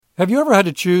Have you ever had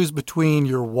to choose between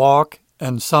your walk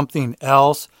and something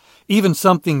else, even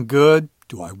something good?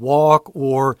 Do I walk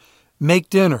or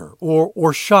make dinner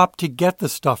or shop to get the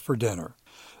stuff for dinner?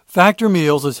 Factor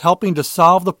Meals is helping to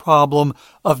solve the problem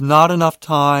of not enough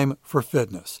time for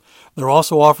fitness. They're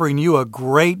also offering you a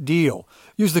great deal.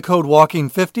 Use the code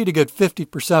WALKING50 to get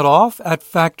 50% off at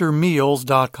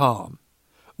factormeals.com.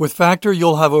 With Factor,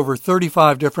 you'll have over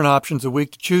 35 different options a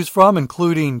week to choose from,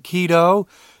 including keto,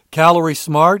 Calorie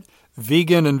Smart,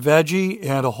 vegan and veggie,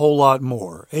 and a whole lot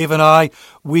more. Ava and I,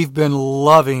 we've been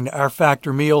loving our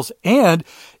Factor meals, and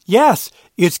yes,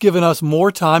 it's given us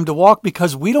more time to walk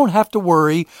because we don't have to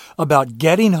worry about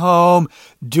getting home,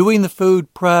 doing the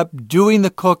food prep, doing the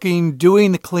cooking,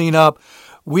 doing the cleanup.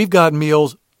 We've got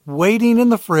meals waiting in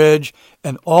the fridge,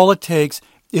 and all it takes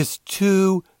is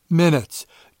 2 minutes.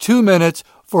 2 minutes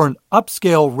for an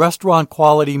upscale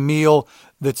restaurant-quality meal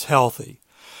that's healthy.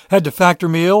 Head to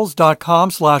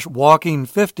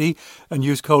factormeals.com/walking50 and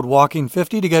use code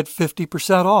WALKING50 to get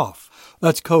 50% off.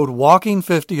 That's code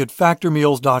WALKING50 at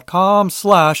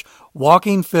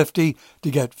factormeals.com/walking50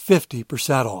 to get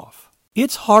 50% off.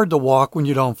 It's hard to walk when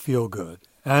you don't feel good.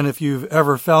 And if you've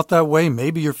ever felt that way,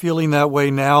 maybe you're feeling that way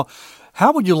now,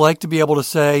 how would you like to be able to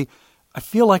say, I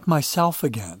feel like myself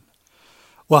again?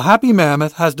 Well, Happy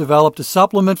Mammoth has developed a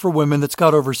supplement for women that's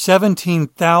got over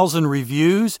 17,000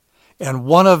 reviews. And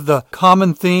one of the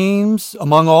common themes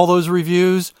among all those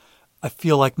reviews, I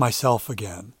feel like myself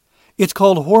again. It's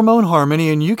called Hormone Harmony,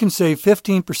 and you can save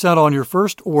 15% on your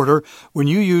first order when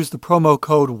you use the promo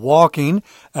code WALKING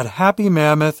at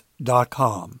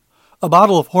happymammoth.com. A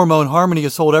bottle of Hormone Harmony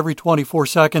is sold every 24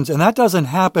 seconds, and that doesn't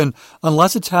happen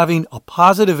unless it's having a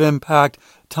positive impact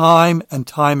time and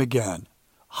time again.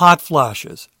 Hot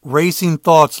flashes, racing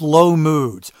thoughts, low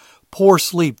moods, poor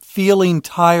sleep, feeling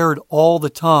tired all the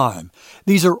time.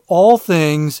 These are all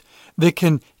things that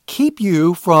can keep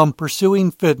you from pursuing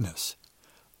fitness.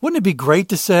 Wouldn't it be great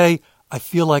to say, I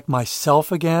feel like myself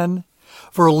again?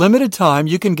 For a limited time,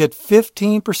 you can get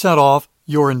 15% off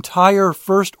your entire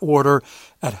first order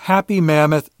at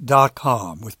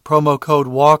happymammoth.com with promo code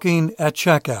WALKING at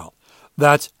checkout.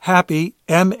 That's happy,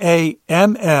 MAMMOTH.com,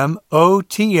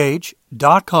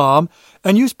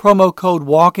 and use promo code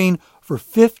WALKING for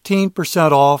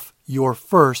 15% off your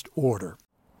first order.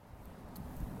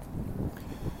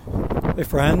 Hey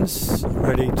friends,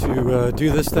 ready to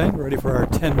do this thing? Ready for our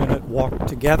 10-minute walk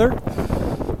together?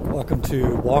 Welcome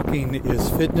to Walking is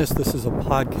Fitness. This is a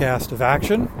podcast of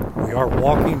action. We are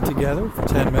walking together for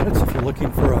 10 minutes. If you're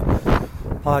looking for a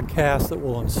podcast that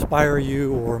will inspire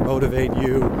you or motivate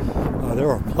you, there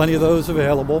are plenty of those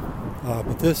available,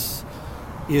 but this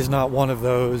is not one of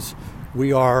those.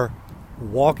 We are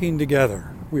walking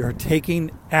together. We are taking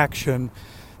action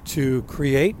to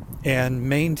create and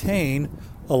maintain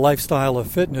a lifestyle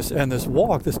of fitness. And this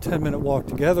walk, this 10-minute walk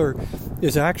together,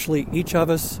 is actually each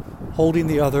of us holding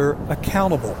the other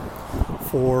accountable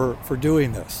for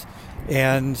doing this.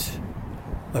 And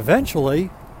eventually,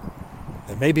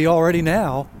 and maybe already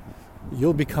now,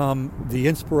 you'll become the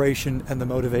inspiration and the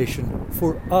motivation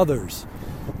for others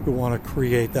who want to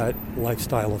create that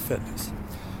lifestyle of fitness.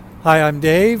 Hi, I'm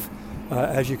Dave.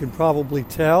 As you can probably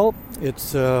tell,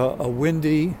 it's a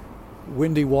windy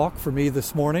walk for me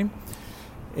this morning.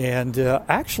 And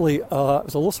actually, I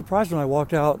was a little surprised when I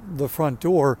walked out the front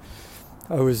door.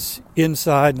 I was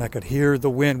inside and I could hear the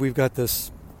wind. We've got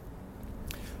this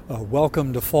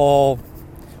welcome to fall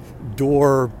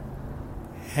door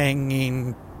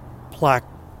hanging plaque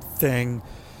thing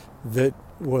that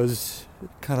was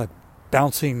kind of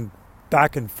bouncing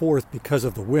back and forth because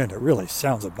of the wind. It really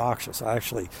sounds obnoxious. I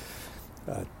actually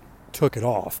took it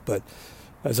off, but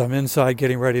as I'm inside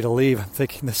getting ready to leave, I'm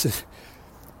thinking this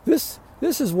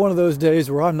is one of those days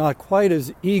where I'm not quite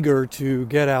as eager to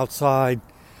get outside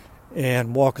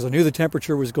and walk, because I knew the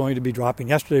temperature was going to be dropping.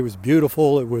 Yesterday was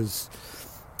beautiful. It was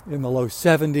in the low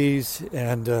 70s,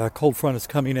 and a cold front is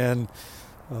coming in,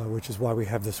 which is why we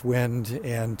have this wind.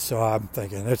 And so I'm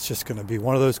thinking it's just going to be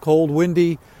one of those cold,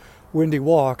 windy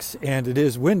walks, and it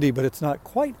is windy, but it's not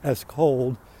quite as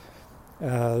cold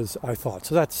as I thought.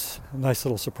 So that's a nice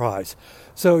little surprise.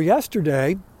 So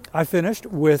yesterday I finished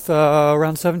with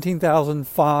around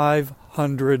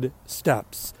 17,500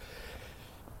 steps.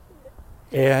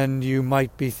 And you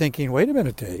might be thinking, wait a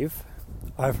minute, Dave,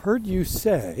 I've heard you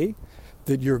say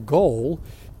that your goal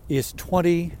is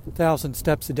 20,000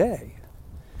 steps a day,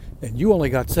 and you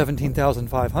only got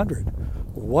 17,500.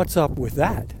 What's up with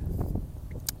that?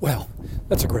 Well,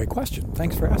 that's a great question.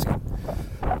 Thanks for asking.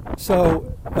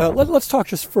 So let's talk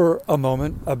just for a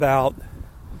moment about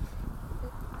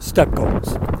step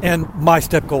goals, and my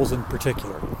step goals in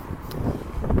particular.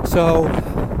 So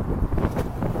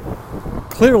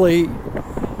clearly,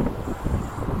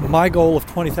 my goal of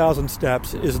 20,000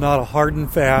 steps is not a hard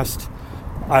and fast,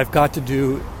 I've got to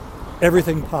do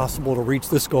everything possible to reach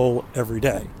this goal every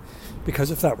day. Because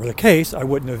if that were the case, I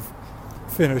wouldn't have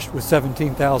finished with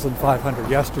 17,500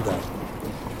 yesterday.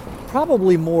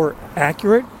 Probably more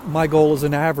accurate, my goal is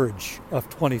an average of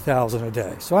 20,000 a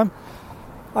day. So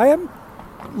I am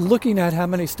looking at how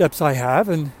many steps I have,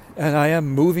 and I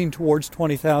am moving towards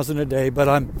 20,000 a day, but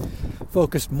I'm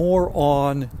focused more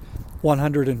on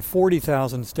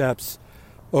 140,000 steps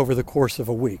over the course of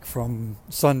a week, from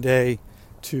Sunday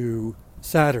to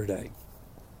Saturday.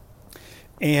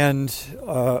 And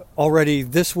already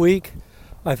this week,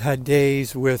 I've had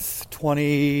days with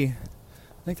I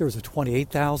think there was a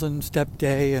 28,000 step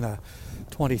day and a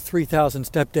 23,000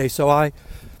 step day. So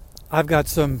I've got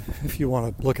some, if you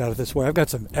want to look at it this way, I've got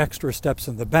some extra steps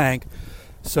in the bank.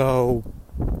 So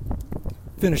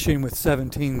finishing with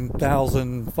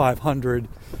 17,500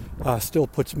 still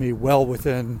puts me well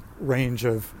within range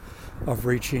of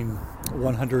reaching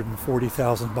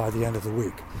 140,000 by the end of the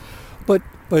week. But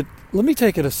let me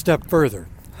take it a step further.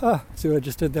 See what I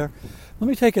just did there? Let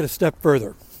me take it a step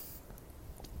further.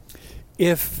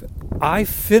 If I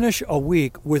finish a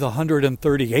week with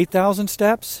 138,000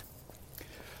 steps,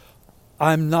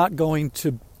 I'm not going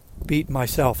to beat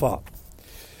myself up,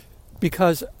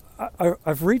 because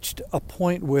I've reached a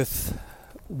point with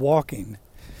walking,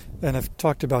 and I've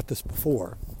talked about this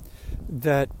before,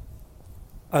 that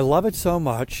I love it so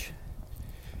much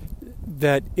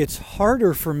that it's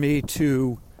harder for me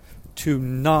to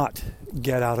not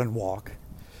get out and walk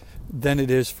than it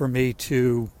is for me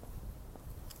to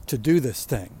do this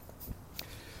thing.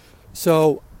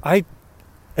 So at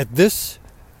this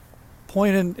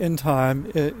point in time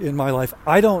in my life,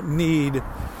 I don't need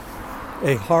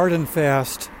a hard and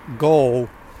fast goal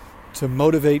to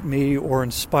motivate me or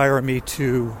inspire me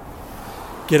to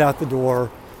get out the door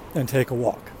and take a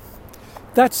walk.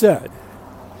 That said,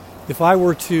 if I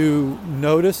were to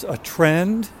notice a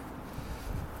trend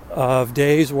of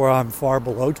days where I'm far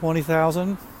below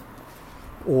 20,000,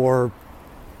 or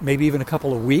maybe even a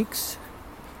couple of weeks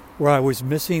where I was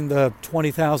missing the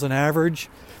 20,000 average,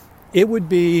 it would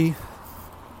be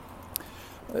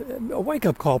a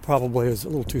wake-up call. Probably is a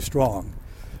little too strong,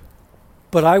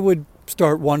 but I would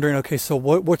start wondering, okay, so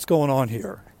what's going on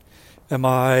here? Am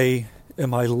I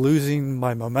losing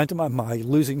my momentum? Am I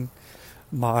losing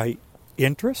my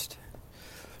interest?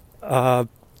 It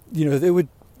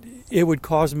would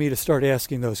cause me to start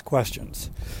asking those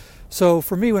questions. So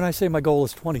for me, when I say my goal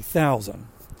is 20,000,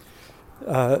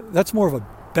 that's more of a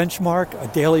benchmark, a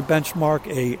daily benchmark,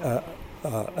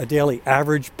 a daily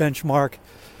average benchmark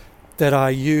that I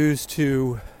use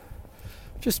to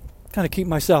just kind of keep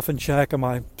myself in check. Am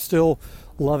I still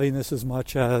loving this as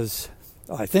much as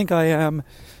I think I am?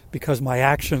 Because my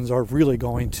actions are really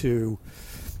going to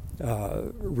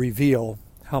reveal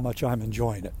how much I'm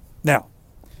enjoying it. Now,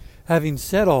 having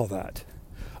said all that,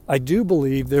 I do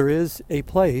believe there is a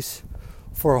place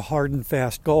for a hard and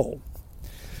fast goal,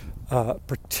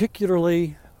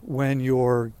 particularly when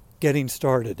you're getting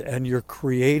started and you're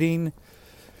creating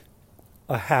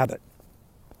a habit,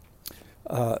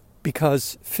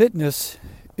 because fitness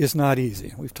is not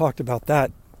easy. We've talked about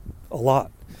that a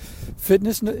lot.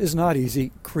 Fitness is not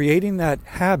easy. Creating that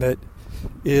habit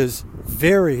is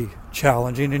very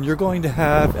challenging, and you're going to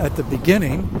have at the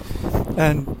beginning,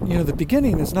 and the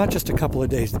beginning is not just a couple of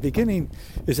days. The beginning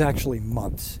is actually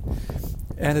months.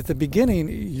 And at the beginning,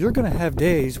 you're going to have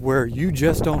days where you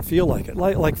just don't feel like it.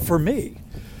 Like for me,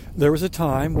 there was a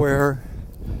time where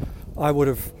I would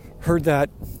have heard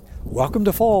that "Welcome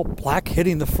to fall," plaque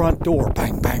hitting the front door,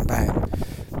 bang, bang, bang,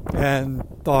 and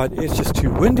thought, it's just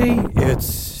too windy,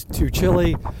 it's too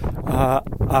chilly,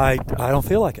 I don't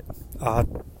feel like it.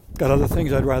 Got other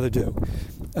things I'd rather do,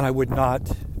 and I would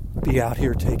not be out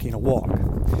here taking a walk.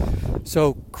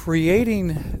 So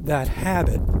creating that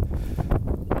habit,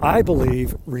 I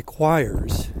believe,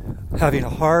 requires having a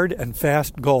hard and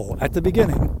fast goal at the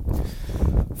beginning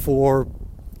for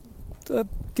a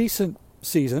decent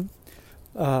season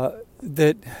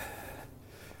that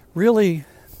really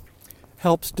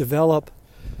helps develop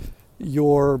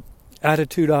your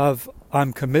attitude of,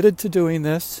 I'm committed to doing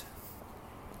this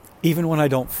even when I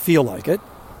don't feel like it.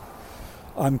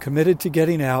 I'm committed to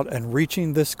getting out and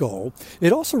reaching this goal.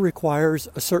 It also requires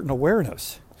a certain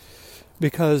awareness,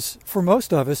 because for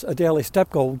most of us, a daily step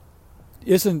goal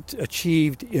isn't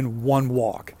achieved in one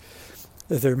walk.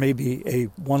 There may be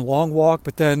one long walk,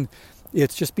 but then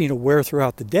it's just being aware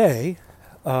throughout the day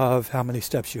of how many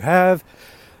steps you have,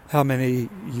 how many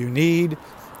you need.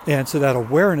 And so that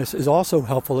awareness is also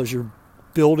helpful as you're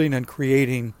building and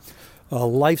creating a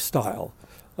lifestyle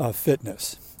of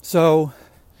fitness. So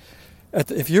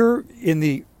if you're in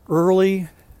the early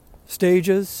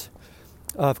stages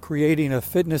of creating a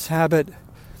fitness habit,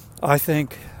 I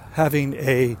think having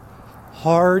a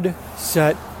hard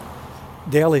set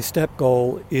daily step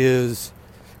goal is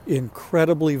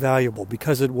incredibly valuable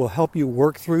because it will help you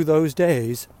work through those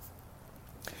days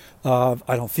of,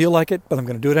 I don't feel like it, but I'm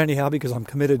going to do it anyhow because I'm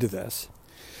committed to this.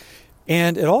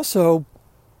 And it also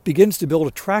begins to build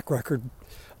a track record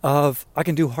of, I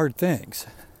can do hard things.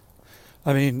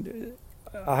 I mean,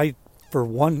 for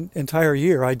one entire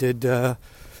year, I did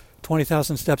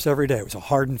 20,000 steps every day. It was a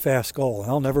hard and fast goal.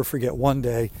 And I'll never forget one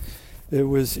day, it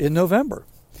was in November,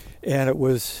 and it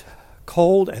was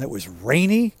cold, and it was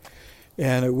rainy,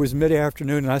 and it was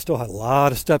mid-afternoon, and I still had a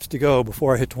lot of steps to go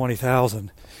before I hit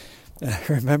 20,000. And I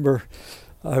remember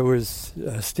I was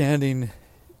standing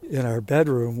in our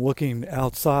bedroom looking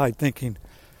outside thinking,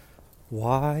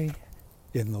 why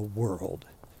in the world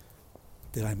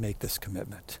did I make this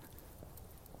commitment?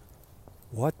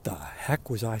 What the heck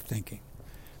was I thinking?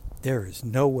 There is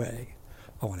no way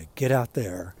I want to get out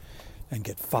there and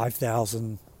get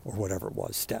 5,000 or whatever it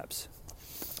was steps.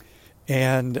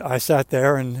 And I sat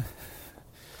there and,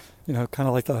 kind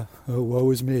of like the, oh, woe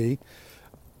is me.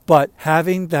 But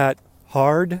having that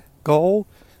hard goal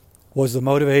was the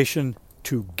motivation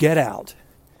to get out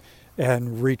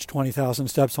and reach 20,000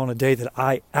 steps on a day that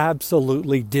I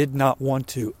absolutely did not want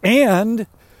to. And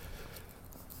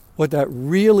what that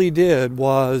really did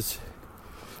was,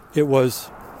 it was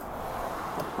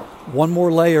one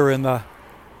more layer in the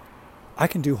I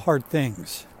can do hard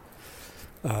things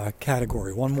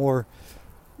category. One more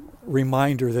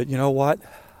reminder that, you know what,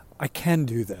 I can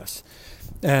do this.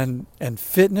 And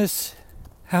fitness,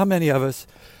 how many of us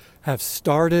have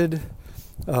started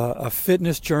a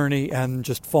fitness journey and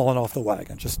just fallen off the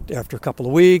wagon just after a couple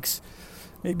of weeks,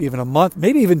 maybe even a month,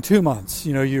 maybe even 2 months?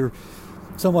 You're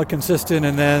somewhat consistent,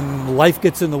 and then life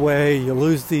gets in the way, you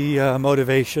lose the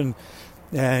motivation,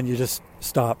 and you just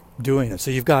stop doing it. So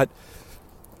you've got,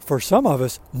 for some of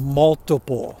us,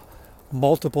 multiple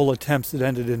attempts that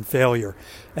ended in failure.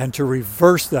 And to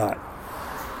reverse that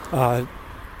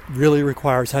really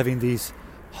requires having these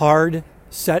hard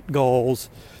set goals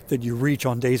that you reach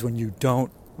on days when you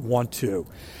don't want to.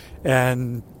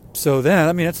 And so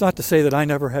then, it's not to say that I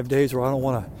never have days where I don't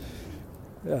want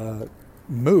to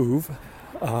move.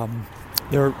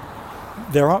 There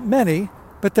aren't many,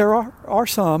 but there are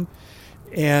some.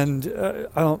 And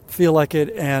I don't feel like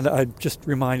it, and I'm just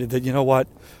reminded that, you know what,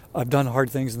 I've done hard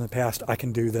things in the past. I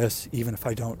can do this even if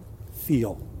I don't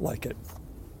feel like it.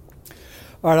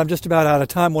 All right, I'm just about out of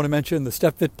time. I want to mention the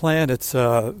StepFit plan.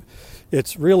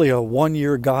 It's really a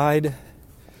 1-year guide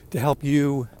to help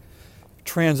you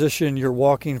transition your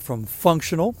walking from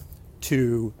functional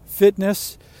to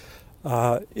fitness.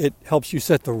 It helps you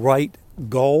set the right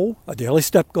goal, a daily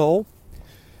step goal,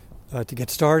 to get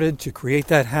started, to create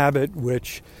that habit,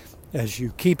 which, as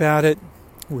you keep at it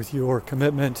with your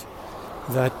commitment,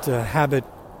 that habit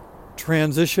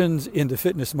transitions into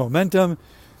fitness momentum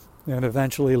and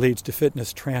eventually leads to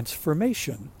fitness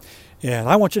transformation. And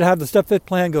I want you to have the StepFit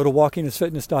plan. Go to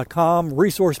walkingisfitness.com,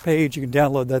 resource page. You can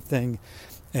download that thing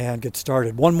and get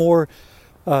started. One more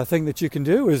thing that you can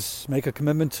do is make a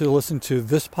commitment to listen to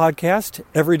this podcast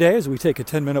every day as we take a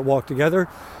 10-minute walk together,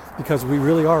 because we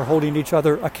really are holding each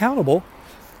other accountable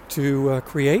to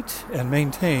create and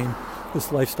maintain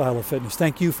this lifestyle of fitness.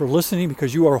 Thank you for listening,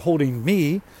 because you are holding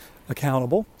me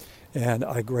accountable, and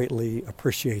I greatly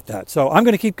appreciate that. So I'm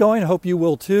going to keep going. I hope you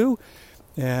will too,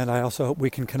 and I also hope we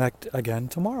can connect again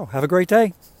tomorrow. Have a great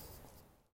day.